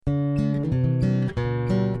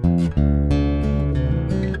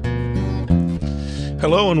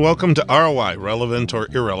Hello and welcome to ROI, Relevant or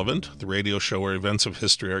Irrelevant, the radio show where events of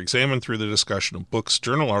history are examined through the discussion of books,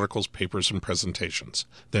 journal articles, papers, and presentations.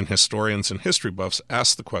 Then historians and history buffs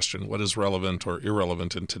ask the question, what is relevant or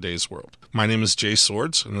irrelevant in today's world? My name is Jay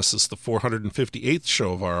Swords, and this is the 458th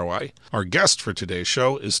show of ROI. Our guest for today's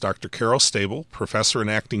show is Dr. Carol Stable, professor and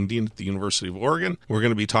acting dean at the University of Oregon. We're going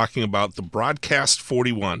to be talking about the Broadcast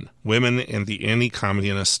 41, Women and the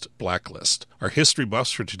Anti-Communist Blacklist. Our history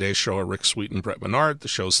buffs for today's show are Rick Sweet and Brett Menard. The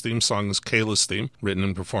show's theme song is Kayla's Theme, written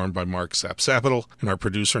and performed by Mark Sapsapital, and our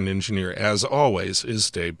producer and engineer, as always, is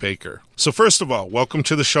Dave Baker. So first of all, welcome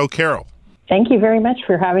to the show, Carol. Thank you very much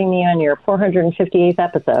for having me on your 458th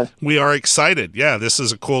episode. We are excited. Yeah, this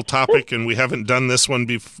is a cool topic, and we haven't done this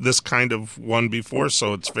kind of one before,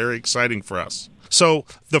 so it's very exciting for us. So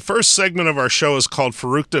the first segment of our show is called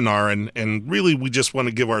Farouk Dinar, and really we just want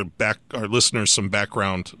to give our listeners some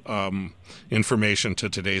background information to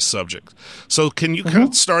today's subject. So can you kind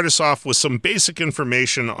of start us off with some basic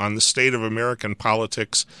information on the state of American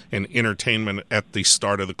politics and entertainment at the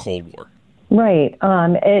start of the Cold War? Right.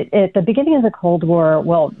 At the beginning of the Cold War,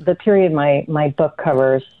 well, the period my book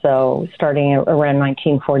covers, so starting around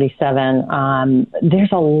 1947,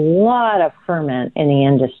 there's a lot of ferment in the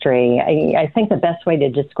industry. I think the best way to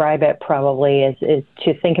describe it probably is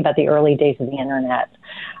to think about the early days of the Internet.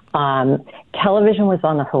 Television was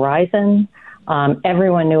on the horizon.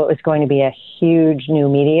 Everyone knew it was going to be a huge new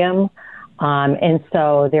medium. And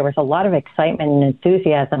so there was a lot of excitement and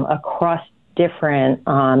enthusiasm across different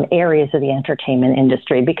areas of the entertainment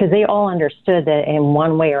industry, because they all understood that in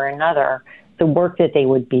one way or another, the work that they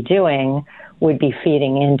would be doing would be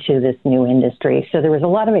feeding into this new industry. So there was a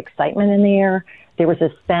lot of excitement in the air. There was a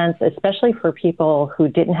sense, especially for people who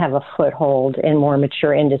didn't have a foothold in more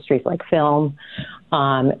mature industries like film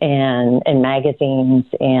and magazines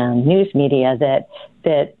and news media,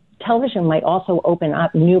 that television might also open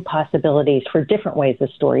up new possibilities for different ways of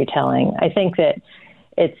storytelling. I think that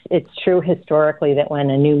it's true historically that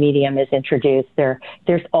when a new medium is introduced,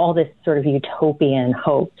 there's all this sort of utopian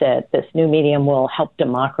hope that this new medium will help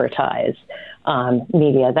democratize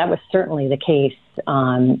media. That was certainly the case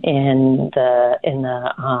in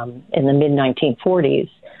the mid 1940s,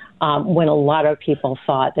 when a lot of people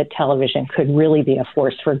thought that television could really be a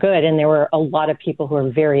force for good, and there were a lot of people who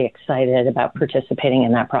were very excited about participating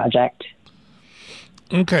in that project.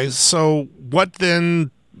 Okay, so what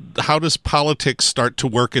then? How does politics start to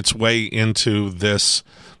work its way into this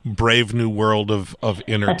brave new world of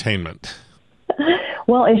entertainment?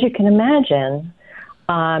 Well, as you can imagine,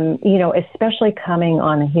 especially coming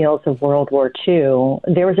on the heels of World War II,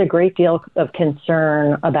 there was a great deal of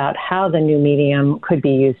concern about how the new medium could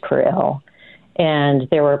be used for ill. And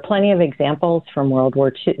there were plenty of examples from World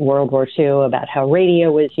War II about how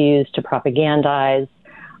radio was used to propagandize,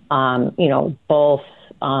 both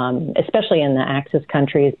especially in the Axis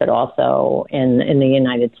countries, but also in the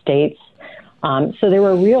United States. So there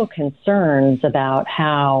were real concerns about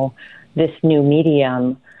how this new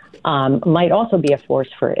medium might also be a force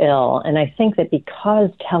for ill. And I think that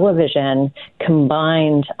because television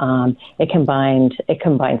combined sound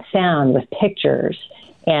with pictures,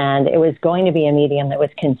 and it was going to be a medium that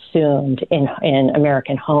was consumed in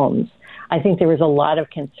American homes, I think there was a lot of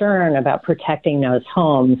concern about protecting those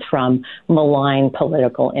homes from malign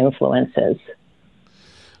political influences.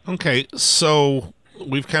 Okay, so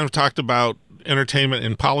we've kind of talked about entertainment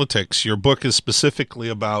and politics. Your book is specifically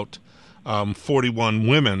about 41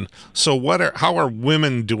 women. So how are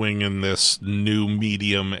women doing in this new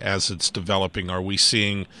medium as it's developing? Are we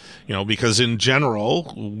seeing, because in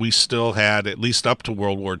general, we still had, at least up to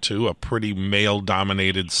World War II, a pretty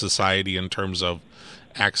male-dominated society in terms of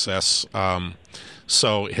access.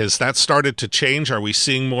 So has that started to change? Are we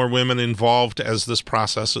seeing more women involved as this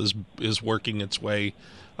process is working its way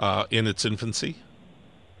in its infancy?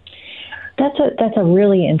 That's a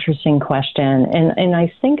really interesting question, and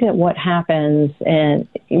I think that what happens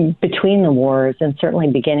between the wars, and certainly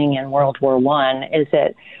beginning in World War I, is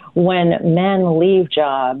that when men leave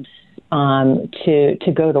jobs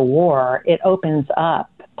to go to war, it opens up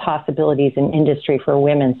possibilities in industry for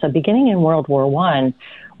women. So beginning in World War I,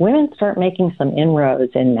 women start making some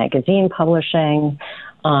inroads in magazine publishing,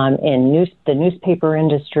 in the newspaper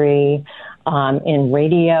industry, in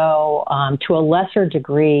radio, to a lesser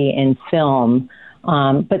degree in film.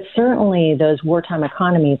 But certainly those wartime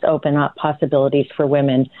economies open up possibilities for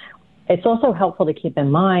women. It's also helpful to keep in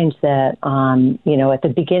mind that, at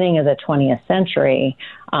the beginning of the 20th century,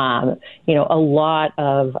 there are a lot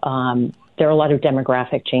of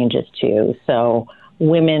demographic changes too. So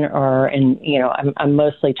women are, and I'm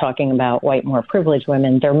mostly talking about white, more privileged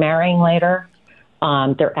women, they're marrying later.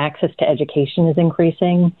 Their access to education is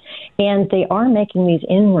increasing, and they are making these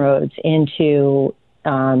inroads into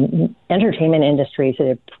entertainment industries that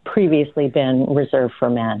have previously been reserved for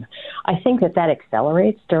men. I think that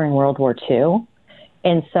accelerates during World War II.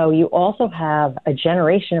 And so you also have a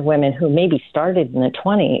generation of women who maybe started in the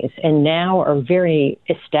 20s and now are very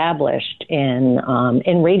established in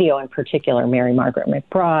radio in particular. Mary Margaret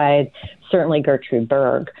McBride, certainly Gertrude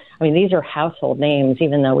Berg. I mean, these are household names,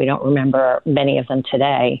 even though we don't remember many of them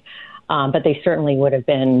today. But they certainly would have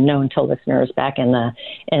been known to listeners back in the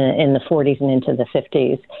 40s and into the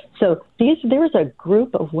 50s. So there was a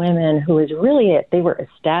group of women who was really they were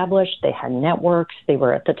established. They had networks. They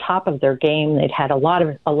were at the top of their game. They'd had a lot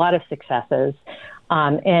of successes,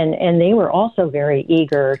 and they were also very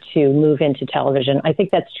eager to move into television. I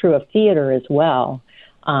think that's true of theater as well.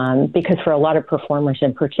 Because for a lot of performers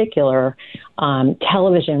in particular,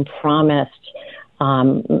 television promised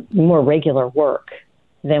more regular work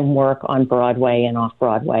than work on Broadway and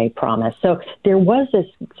off-Broadway promise. So there was this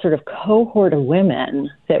sort of cohort of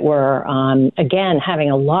women that were, again,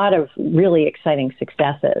 having a lot of really exciting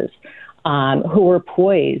successes, who were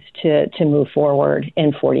poised to move forward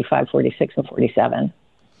in 45, 46, and 47.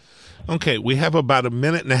 Okay, we have about a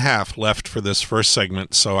minute and a half left for this first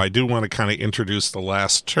segment, so I do want to kind of introduce the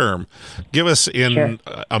last term. Give us in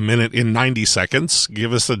a minute, in 90 seconds,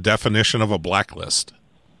 give us a definition of a blacklist.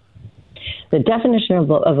 The definition of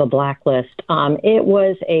a blacklist, it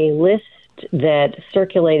was a list that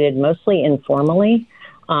circulated mostly informally.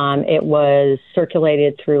 It was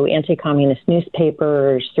circulated through anti-communist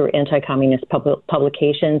newspapers, through anti-communist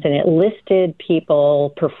publications, and it listed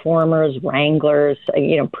people, performers, wranglers,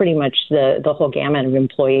 pretty much the whole gamut of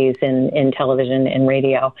employees in television and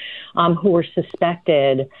radio, who were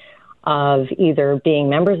suspected of either being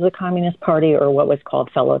members of the Communist Party or what was called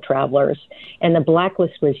fellow travelers. And the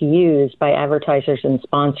blacklist was used by advertisers and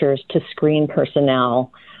sponsors to screen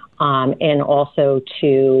personnel and also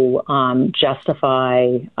to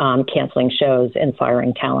justify canceling shows and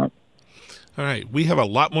firing talent. All right. We have a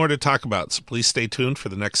lot more to talk about, so please stay tuned for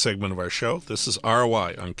the next segment of our show. This is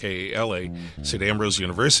ROI on KALA, St. Ambrose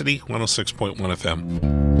University, 106.1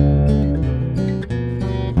 FM.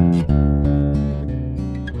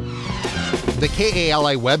 The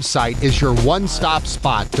KALA website is your one-stop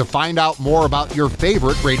spot to find out more about your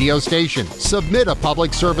favorite radio station. Submit a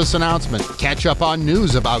public service announcement, catch up on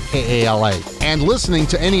news about KALA, and listening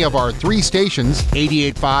to any of our 3 stations,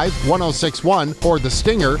 88.5, 106.1, or The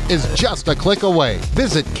Stinger, is just a click away.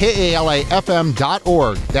 Visit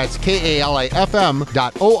KALAFM.org. That's KALAFM.org.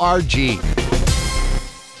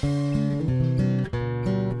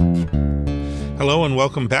 Hello and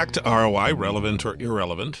welcome back to ROI, Relevant or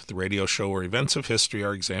Irrelevant, the radio show where events of history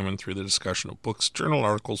are examined through the discussion of books, journal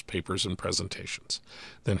articles, papers, and presentations.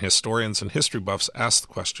 Then historians and history buffs ask the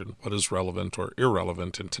question, what is relevant or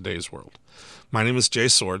irrelevant in today's world? My name is Jay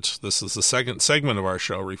Swords. This is the second segment of our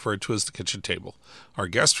show referred to as the Kitchen Table. Our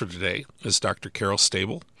guest for today is Dr. Carol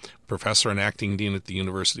Stable, professor and acting dean at the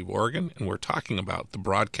University of Oregon, and we're talking about the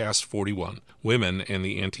Broadcast 41, Women and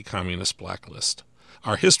the Anti-Communist Blacklist.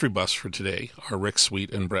 Our history buffs for today are Rick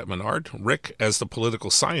Sweet and Brett Menard. Rick, as the political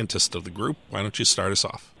scientist of the group, why don't you start us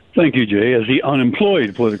off? Thank you, Jay, as the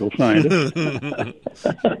unemployed political scientist.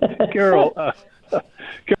 Carol,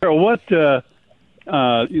 what there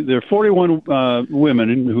are 41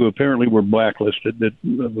 women who apparently were blacklisted that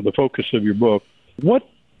were the focus of your book. What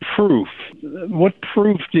proof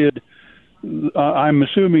did, I'm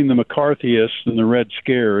assuming the McCarthyists and the Red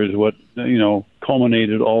Scare is what,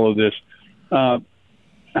 culminated all of this.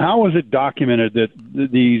 How was it documented that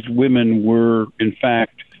these women were, in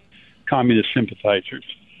fact, communist sympathizers?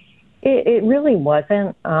 It really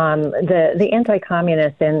wasn't. The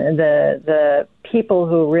anti-communists and the people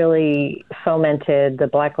who really fomented the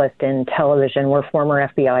blacklist in television were former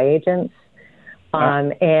FBI agents.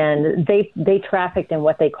 And they trafficked in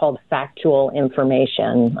what they called factual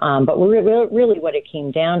information. But really what it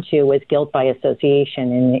came down to was guilt by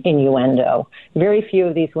association and innuendo. Very few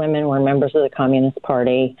of these women were members of the Communist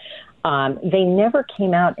Party. They never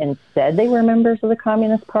came out and said they were members of the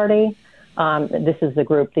Communist Party. This is the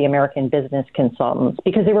group, the American Business Consultants,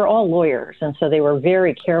 because they were all lawyers. And so they were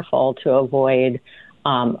very careful to avoid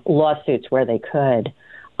lawsuits where they could.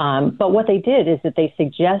 But what they did is that they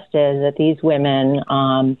suggested that these women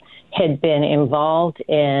had been involved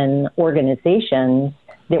in organizations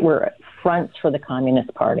that were fronts for the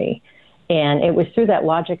Communist Party. And it was through that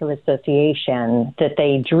logic of association that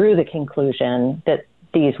they drew the conclusion that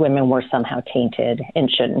these women were somehow tainted and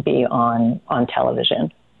shouldn't be on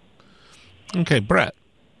television. Okay, Brett.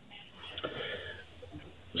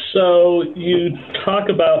 So you talk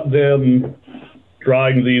about them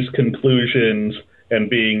drawing these conclusions and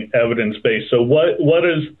being evidence-based. So what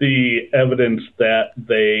is the evidence that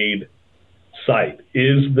they cite?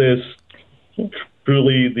 Is this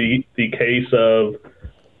truly the case of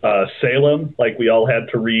Salem, like we all had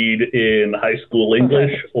to read in high school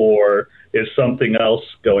English, or is something else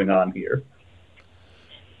going on here?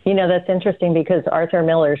 You know, that's interesting because Arthur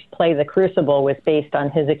Miller's play The Crucible was based on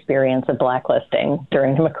his experience of blacklisting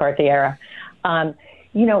during the McCarthy era.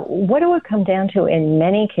 You know, what it would come down to in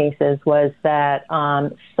many cases was that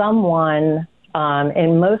someone,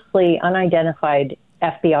 and mostly unidentified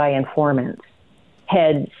FBI informants,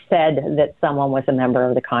 had said that someone was a member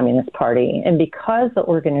of the Communist Party. And because the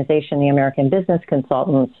organization, the American Business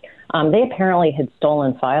Consultants, they apparently had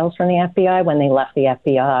stolen files from the FBI when they left the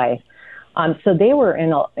FBI. So they were,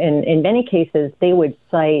 in many cases, they would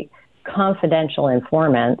cite confidential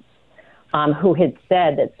informants who had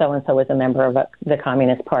said that so-and-so was a member of the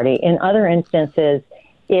Communist Party. In other instances,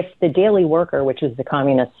 if the Daily Worker, which was the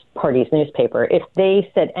Communist Party's newspaper, if they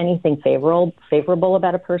said anything favorable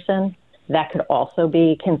about a person, that could also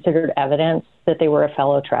be considered evidence that they were a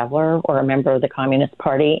fellow traveler or a member of the Communist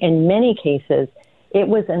Party. In many cases, it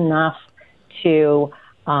was enough to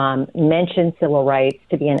mention civil rights,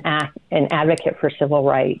 to be an advocate for civil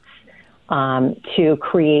rights, to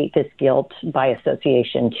create this guilt by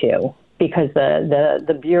association too, because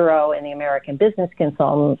the Bureau and the American Business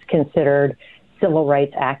Consultants considered civil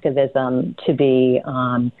rights activism to be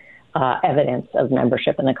evidence of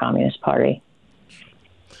membership in the Communist Party.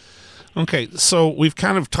 Okay, so we've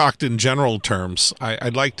kind of talked in general terms.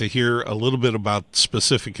 I'd like to hear a little bit about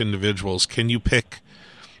specific individuals. Can you pick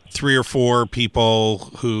 3 or 4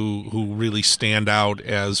 people who really stand out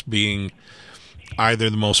as being either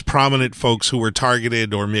the most prominent folks who were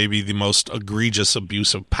targeted or maybe the most egregious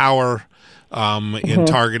abuse of power in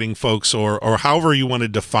targeting folks, or however you want to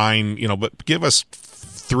define, but give us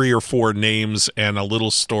 3 or 4 names and a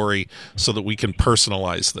little story so that we can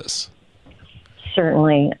personalize this.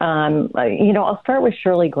 Certainly. I'll start with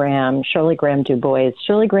Shirley Graham Du Bois.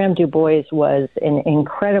 Shirley Graham Du Bois was an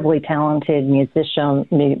incredibly talented musician,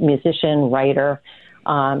 writer.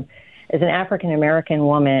 As an African-American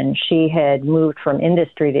woman, she had moved from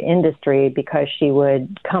industry to industry because she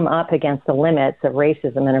would come up against the limits of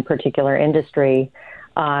racism in a particular industry,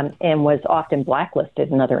 and was often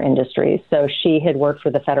blacklisted in other industries. So she had worked for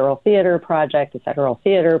the Federal Theater Project. The Federal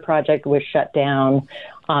Theater Project was shut down,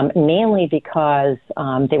 mainly because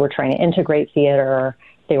they were trying to integrate theater.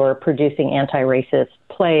 They were producing anti-racist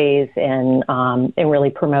plays and really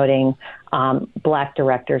promoting black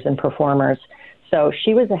directors and performers. So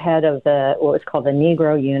she was the head of what was called the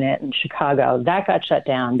Negro Unit in Chicago. That got shut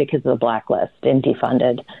down because of the blacklist and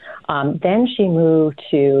defunded. Then she moved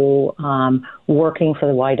to working for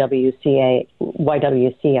the YWCA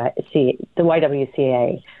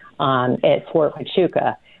at Fort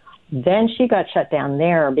Huachuca. Then she got shut down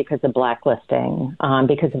there because of blacklisting,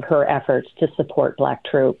 because of her efforts to support black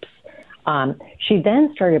troops. She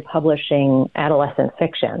then started publishing adolescent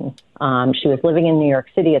fiction. She was living in New York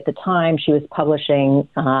City at the time. She was publishing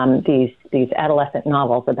these adolescent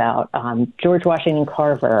novels about George Washington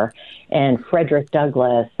Carver and Frederick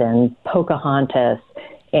Douglass and Pocahontas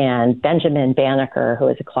and Benjamin Banneker, who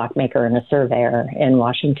was a clockmaker and a surveyor in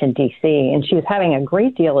Washington, D.C. And she was having a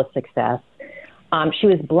great deal of success. She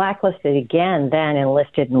was blacklisted again then and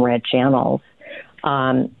listed in red channels.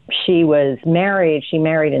 She was married. She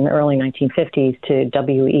married in the early 1950s to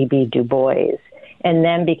W.E.B. Du Bois, and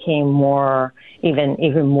then became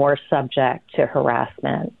even more subject to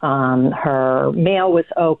harassment. Her mail was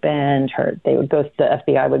opened. The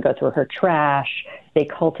FBI would go through her trash. They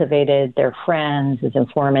cultivated their friends as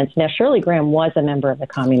informants. Now, Shirley Graham was a member of the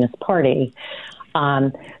Communist Party,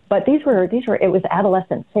 but it was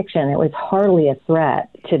adolescent fiction. It was hardly a threat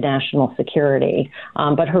to national security.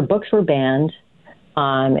 But her books were banned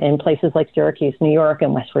in places like Syracuse, New York,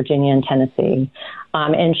 and West Virginia and Tennessee.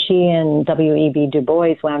 And she and W.E.B. Du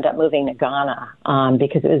Bois wound up moving to Ghana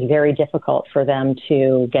because it was very difficult for them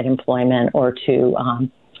to get employment or to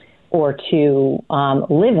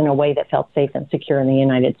live in a way that felt safe and secure in the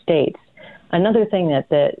United States. Another thing that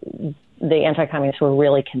the anti-communists were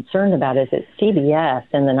really concerned about is that CBS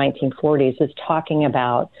in the 1940s was talking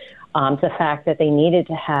about the fact that they needed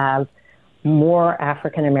to have more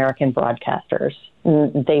African-American broadcasters.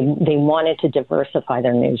 They wanted to diversify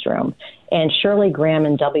their newsroom. And Shirley Graham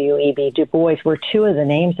and W.E.B. Du Bois were 2 of the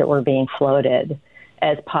names that were being floated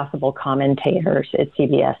as possible commentators at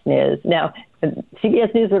CBS News. Now,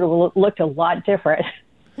 CBS News would have looked a lot different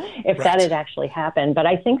if that had actually happened. But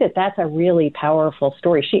I think that that's a really powerful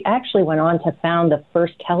story. She actually went on to found the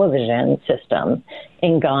first television system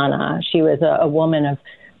in Ghana. She was a woman of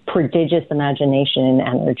prodigious imagination and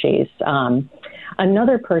energies.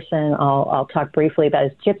 Another person I'll talk briefly about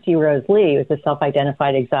is Gypsy Rose Lee, who's a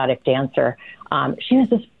self-identified exotic dancer. She was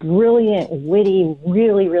this brilliant, witty,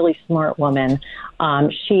 really, really smart woman.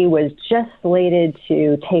 She was just slated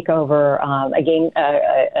to take over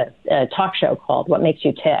a talk show called What Makes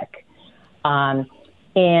You Tick.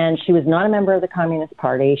 And she was not a member of the Communist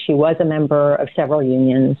Party. She was a member of several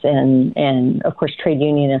unions, and of course, trade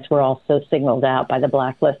unionists were also signaled out by the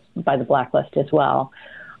blacklist as well.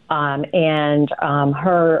 Her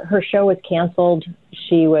show was canceled.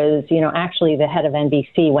 She was, actually the head of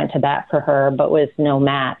NBC went to bat for her, but was no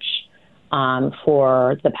match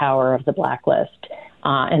for the power of the blacklist.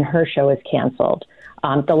 And her show was canceled.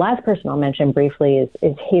 The last person I'll mention briefly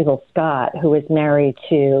is Hazel Scott, who was married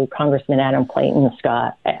to Congressman Adam Clayton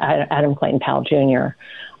Powell Jr.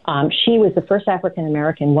 She was the first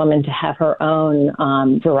African-American woman to have her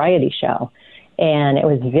own variety show. And it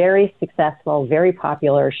was very successful, very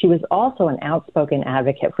popular. She was also an outspoken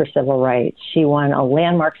advocate for civil rights. She won a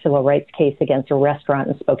landmark civil rights case against a restaurant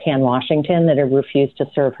in Spokane, Washington, that had refused to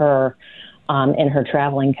serve her and her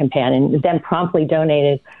traveling companion, then promptly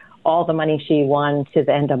donated all the money she won to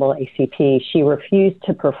the NAACP. She refused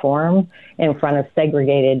to perform in front of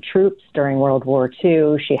segregated troops during World War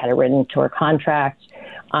II. She had it written into her contract.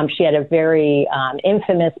 She had a very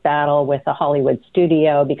infamous battle with the Hollywood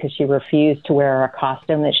studio because she refused to wear a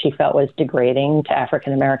costume that she felt was degrading to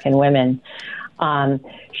African-American women.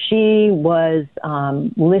 She was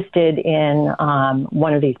listed in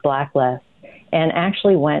one of these blacklists and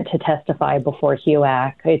actually went to testify before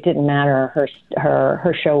HUAC. It didn't matter.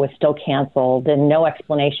 Her show was still canceled, and no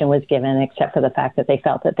explanation was given except for the fact that they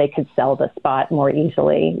felt that they could sell the spot more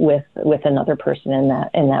easily with another person in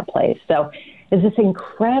that place. So it's this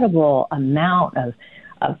incredible amount of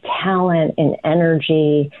talent and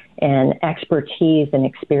energy and expertise and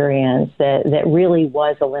experience that really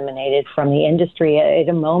was eliminated from the industry at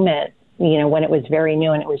a moment, when it was very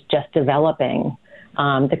new and it was just developing.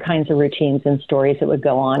 The kinds of routines and stories that would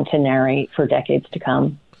go on to narrate for decades to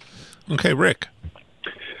come. Okay, Rick.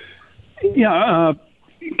 Yeah,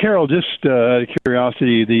 Carol, just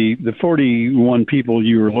curiosity, the 41 people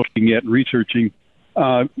you were looking at and researching,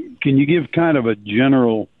 can you give kind of a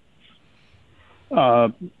general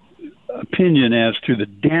opinion as to the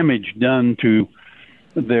damage done to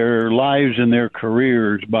their lives and their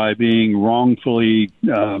careers by being wrongfully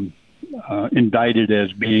indicted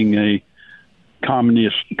as being a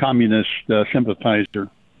communist sympathizer?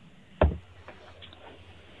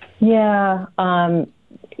 Yeah, I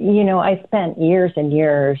spent years and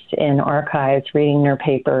years in archives reading their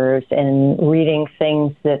papers and reading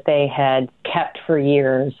things that they had kept for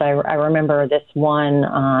years. I remember this one,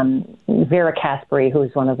 Vera Caspery, who was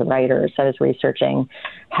one of the writers I was researching,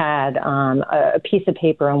 had a piece of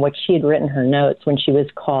paper on which she had written her notes when she was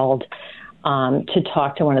called to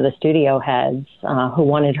talk to one of the studio heads who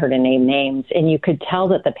wanted her to name names. And you could tell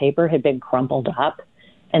that the paper had been crumpled up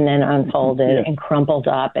and then unfolded and crumpled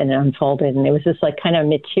up and unfolded. And it was this kind of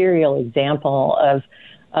material example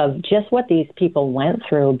of just what these people went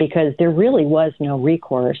through, because there really was no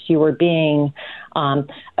recourse. You were being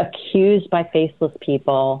accused by faceless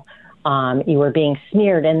people. You were being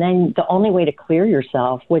smeared. And then the only way to clear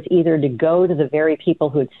yourself was either to go to the very people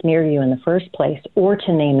who had smeared you in the first place or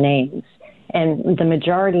to name names. And the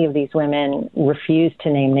majority of these women refused to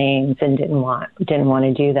name names and didn't want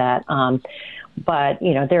to do that. But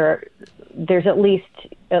there's at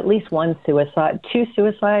least one suicide, two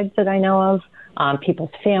suicides that I know of.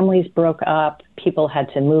 People's families broke up. People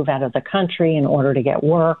had to move out of the country in order to get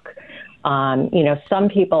work. Some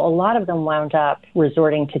people, a lot of them wound up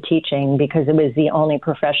resorting to teaching because it was the only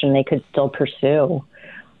profession they could still pursue.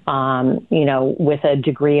 With a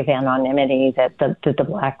degree of anonymity that the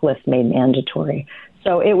blacklist made mandatory.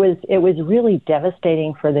 So it was really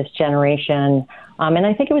devastating for this generation. And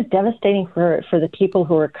I think it was devastating for the people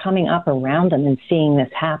who were coming up around them and seeing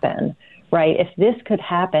this happen, right? If this could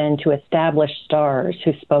happen to established stars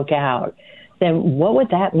who spoke out, then what would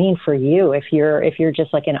that mean for you if you're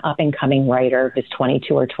just like an up and coming writer who's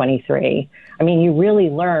 22 or 23? I mean, you really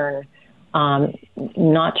learn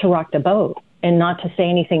not to rock the boat and not to say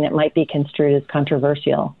anything that might be construed as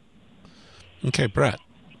controversial. Okay, Brett.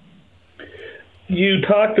 You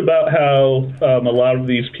talked about how a lot of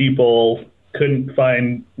these people couldn't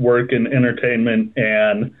find work in entertainment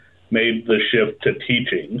and made the shift to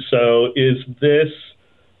teaching. So is this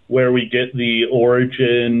where we get the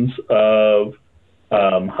origins of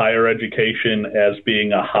higher education as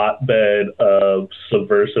being a hotbed of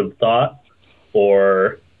subversive thought,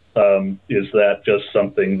 or is that just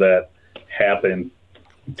something that happened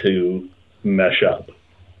to mesh up?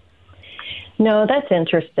 No, that's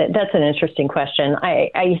interesting. That's an interesting question.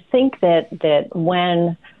 I think that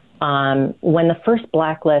when the first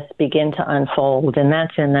blacklists begin to unfold, and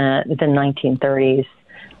that's in the 1930s,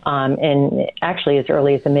 and actually as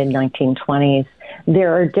early as the mid 1920s,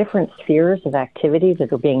 there are different spheres of activity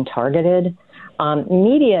that are being targeted.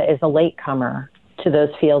 Media is a latecomer to those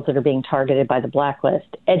fields that are being targeted by the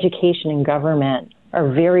blacklist. Education and government are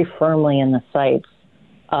very firmly in the sights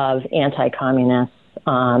of anti-communists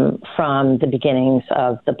from the beginnings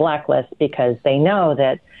of the blacklist, because they know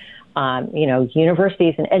that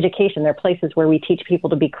universities and education, they're places where we teach people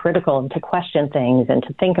to be critical and to question things and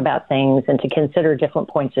to think about things and to consider different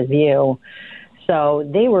points of view. So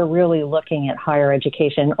they were really looking at higher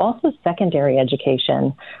education, also secondary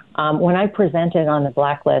education. When I presented on the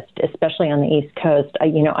blacklist, especially on the East Coast,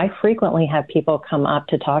 I frequently have people come up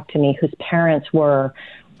to talk to me whose parents were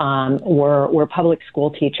public school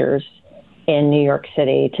teachers in New York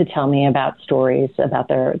City to tell me about stories about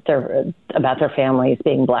their families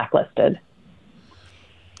being blacklisted.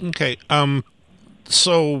 Okay.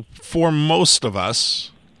 So for most of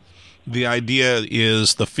us,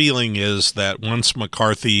 the feeling is that once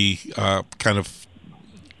McCarthy kind of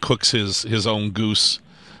cooks his own goose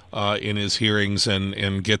in his hearings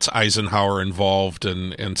and gets Eisenhower involved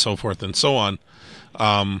and so forth and so on,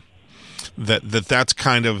 that's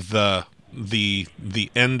kind of the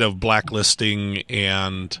end of blacklisting,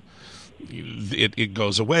 and it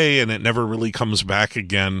goes away and it never really comes back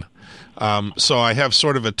again. So I have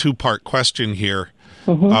sort of a two-part question here.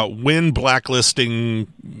 Mm-hmm. When blacklisting,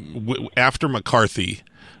 after McCarthy,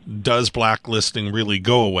 does blacklisting really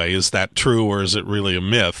go away? Is that true, or is it really a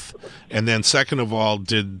myth? And then second of all,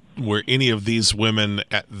 were any of these women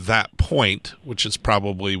at that point, which is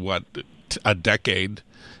probably a decade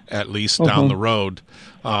at least down the road,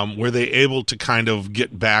 were they able to kind of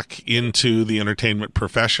get back into the entertainment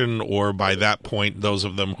profession, or by that point those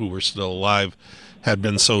of them who were still alive had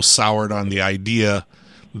been so soured on the idea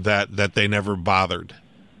that they never bothered?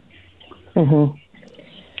 Mm-hmm.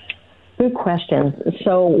 Good questions.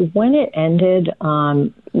 So when it ended,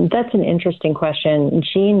 that's an interesting question.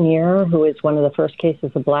 Jean Muir, who is one of the first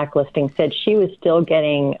cases of blacklisting, said she was still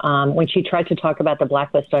getting, when she tried to talk about the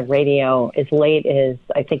blacklist on radio as late as,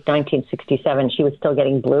 I think, 1967, she was still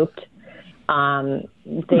getting blooped.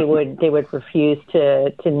 They would refuse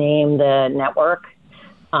to name the network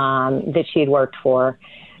that she had worked for.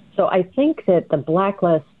 So I think that the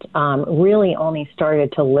blacklist really only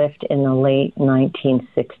started to lift in the late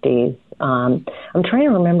 1960s. I'm trying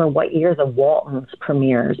to remember what year the Waltons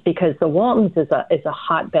premieres, because the Waltons is a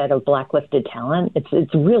hotbed of blacklisted talent.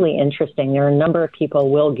 It's really interesting. There are a number of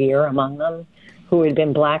people, Will Geer among them, who had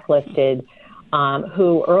been blacklisted,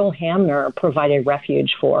 who Earl Hamner provided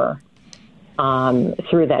refuge for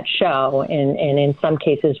through that show, and in some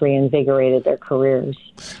cases reinvigorated their careers.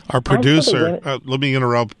 Our producer, let me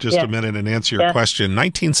interrupt just a minute and answer your question.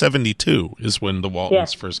 1972 is when the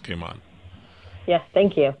Waltons first came on. Yes,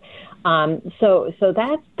 thank you. So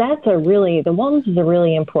that's the Waltons is a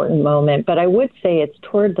really important moment, but I would say it's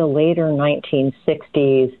toward the later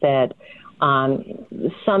 1960s that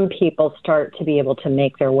some people start to be able to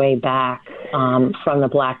make their way back from the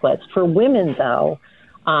blacklist. For women, though,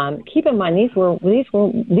 keep in mind these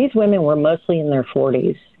women were mostly in their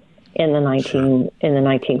 40s in the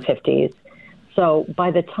 1950s. So by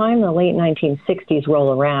the time the late 1960s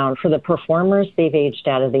roll around, for the performers, they've aged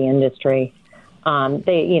out of the industry. Jean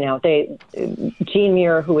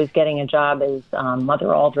Muir, who was getting a job as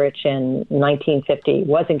Mother Aldrich in 1950,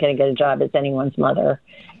 wasn't going to get a job as anyone's mother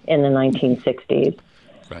in the 1960s.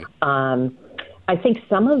 Right. I think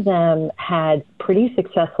some of them had pretty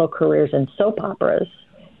successful careers in soap operas,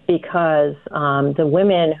 because the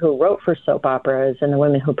women who wrote for soap operas and the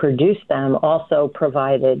women who produced them also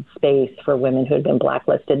provided space for women who had been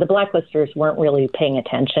blacklisted. The blacklisters weren't really paying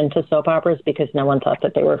attention to soap operas because no one thought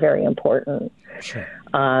that they were very important. Sure.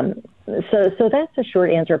 So that's a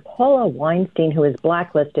short answer. Paula Weinstein, who is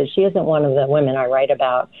blacklisted, she isn't one of the women I write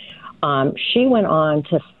about. She went on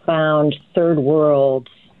to found Third World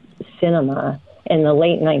Cinema in the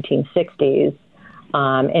late 1960s.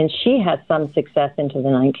 And she had some success into the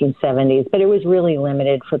 1970s, but it was really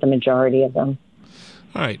limited for the majority of them.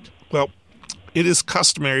 All right. Well, it is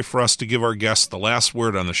customary for us to give our guests the last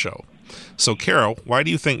word on the show. So, Carol, why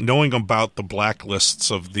do you think knowing about the blacklists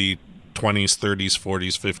of the 20s, 30s,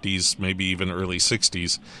 40s, 50s, maybe even early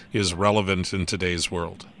 60s is relevant in today's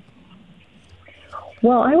world?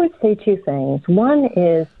 Well, I would say two things. One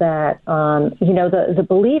is that, the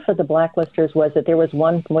belief of the blacklisters was that there was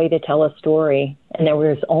one way to tell a story, and there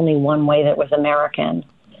was only one way that was American.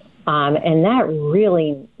 And that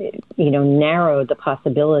really, narrowed the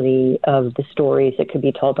possibility of the stories that could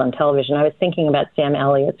be told on television. I was thinking about Sam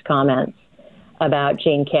Elliott's comments about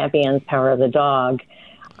Jane Campion's Power of the Dog,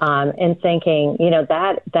 and thinking,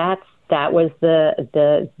 that was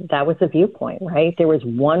the viewpoint, right? There was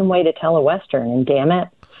one way to tell a Western, and damn it,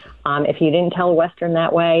 if you didn't tell a Western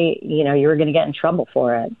that way, you were going to get in trouble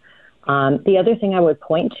for it. The other thing I would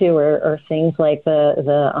point to are things like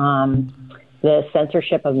the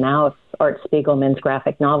censorship of Mouse, Art Spiegelman's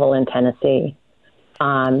graphic novel in Tennessee.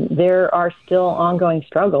 There are still ongoing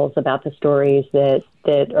struggles about the stories that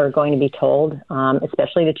are going to be told,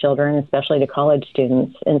 especially to children, especially to college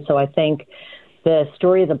students. And so I think the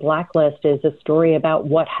story of the blacklist is a story about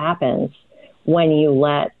what happens when you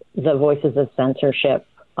let the voices of censorship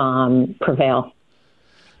prevail.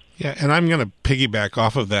 Yeah, and I'm going to piggyback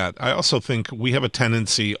off of that. I also think we have a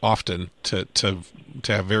tendency often to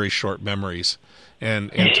have very short memories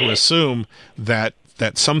and to assume that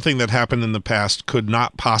something that happened in the past could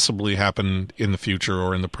not possibly happen in the future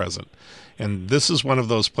or in the present. And this is one of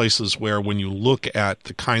those places where when you look at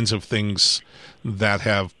the kinds of things that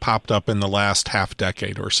have popped up in the last half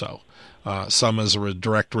decade or so, some as a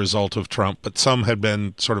direct result of Trump, but some had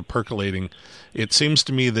been sort of percolating, it seems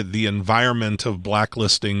to me that the environment of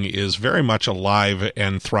blacklisting is very much alive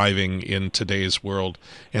and thriving in today's world,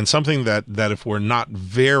 and something that if we're not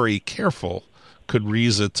very careful could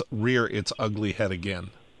rear its ugly head again.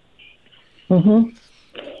 Mm-hmm.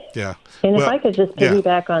 Yeah. And if I could just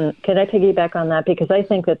piggyback on that, because I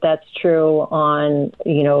think that that's true on,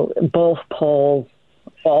 both poles,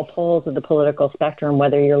 all poles of the political spectrum,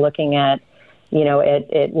 whether you're looking at,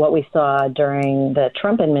 at what we saw during the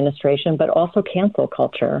Trump administration, but also cancel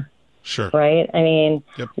culture. Sure. Right? I mean,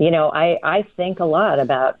 yep. I think a lot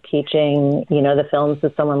about teaching, the films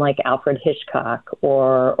of someone like Alfred Hitchcock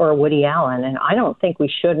or Woody Allen, and I don't think we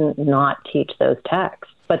shouldn't not teach those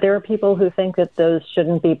texts. But there are people who think that those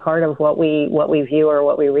shouldn't be part of what we view or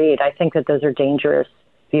what we read. I think that those are dangerous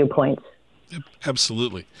viewpoints.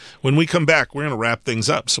 Absolutely. When we come back, we're going to wrap things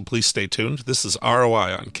up, so please stay tuned. This is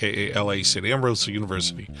ROI on KALA St. Ambrose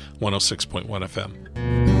University, 106.1 FM.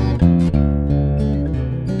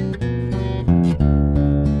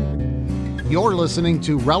 You're listening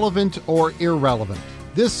to Relevant or Irrelevant.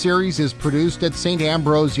 This series is produced at St.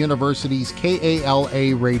 Ambrose University's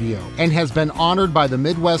KALA Radio and has been honored by the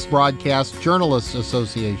Midwest Broadcast Journalists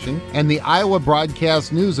Association and the Iowa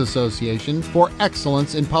Broadcast News Association for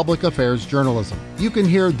excellence in public affairs journalism. You can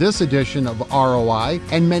hear this edition of ROI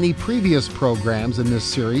and many previous programs in this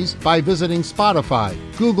series by visiting Spotify,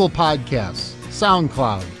 Google Podcasts,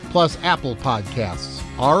 SoundCloud, plus Apple Podcasts.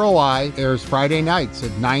 ROI airs Friday nights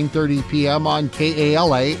at 9:30 p.m. on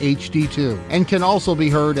KALA HD2 and can also be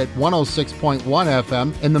heard at 106.1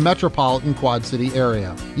 FM in the metropolitan Quad City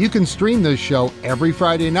area. You can stream this show every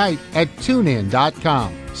Friday night at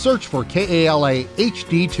TuneIn.com. Search for KALA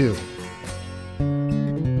HD2.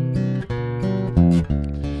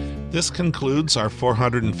 This concludes our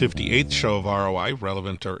 458th show of ROI,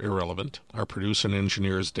 Relevant or Irrelevant. Our producer and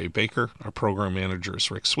engineer is Dave Baker. Our program manager is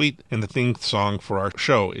Rick Sweet. And the theme song for our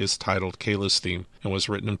show is titled Kayla's Theme and was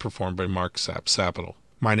written and performed by Mark Sapital.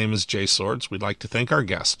 My name is Jay Swords. We'd like to thank our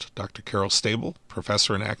guest, Dr. Carol Stable,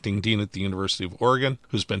 professor and acting dean at the University of Oregon,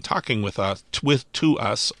 who's been talking to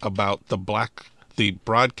us about the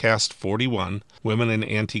Broadcast 41 Women in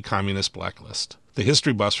Anti-Communist Blacklist. The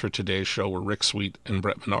history buffs for today's show were Rick Sweet and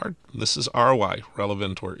Brett Menard. This is ROI,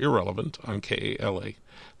 Relevant or Irrelevant, on KALA.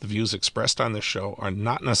 The views expressed on this show are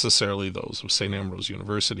not necessarily those of St. Ambrose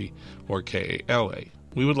University or KALA.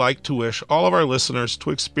 We would like to wish all of our listeners to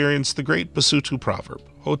experience the great Basotho proverb,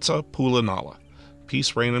 Hotza Pula Nala,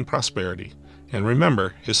 peace, reign, and prosperity. And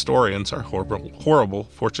remember, historians are horrible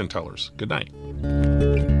fortune tellers. Good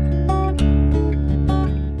night.